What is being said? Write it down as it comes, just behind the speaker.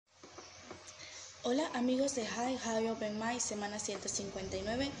Hola amigos de HiveOpenmic semana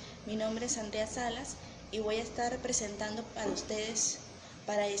 159, mi nombre es Andrea Salas y voy a estar presentando para ustedes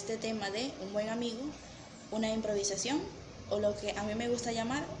para este tema de un buen amigo, una improvisación o lo que a mí me gusta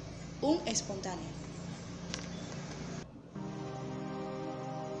llamar un espontáneo.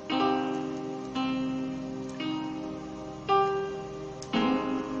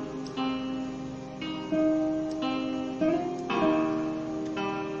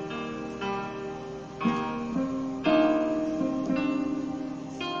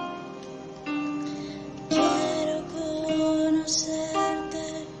 Quiero conocerte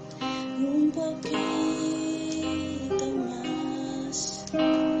un poquito más.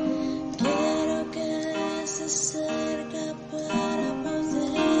 Quiero que estés cerca para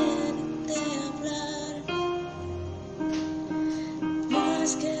poderte hablar.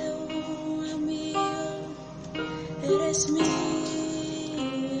 Más que un amigo, eres mi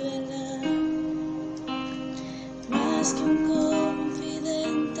verdad. Más que un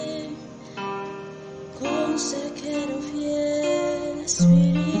confidente, consejero fiel,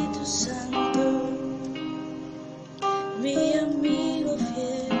 Espíritu Santo, mi amigo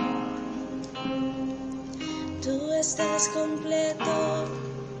fiel. Tú estás completo,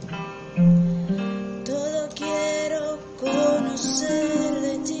 todo quiero conocer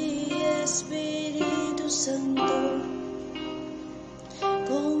de ti, Espíritu Santo,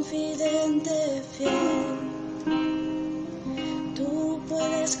 confidente fiel. Tú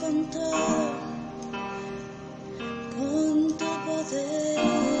puedes con todo, con tu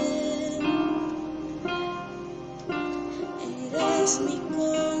poder. Eres mi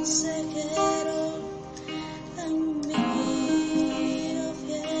consejero, amigo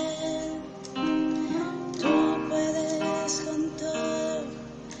fiel. Tú puedes con todo,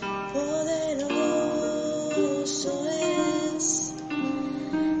 poderoso es.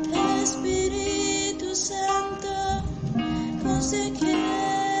 Espíritu Santo, consejero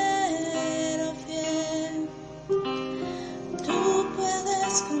fiel. Tú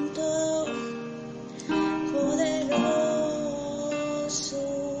puedes con todo, poderoso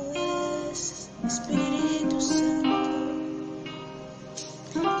es. Espíritu Santo,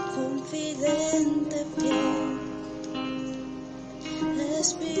 confidente fiel.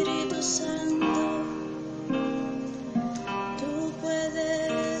 Espíritu Santo, tú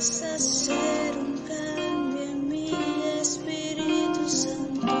puedes hacer un cambio en mí, Espíritu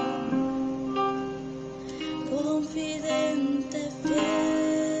Santo, confidente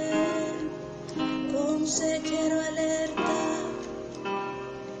fiel, consejero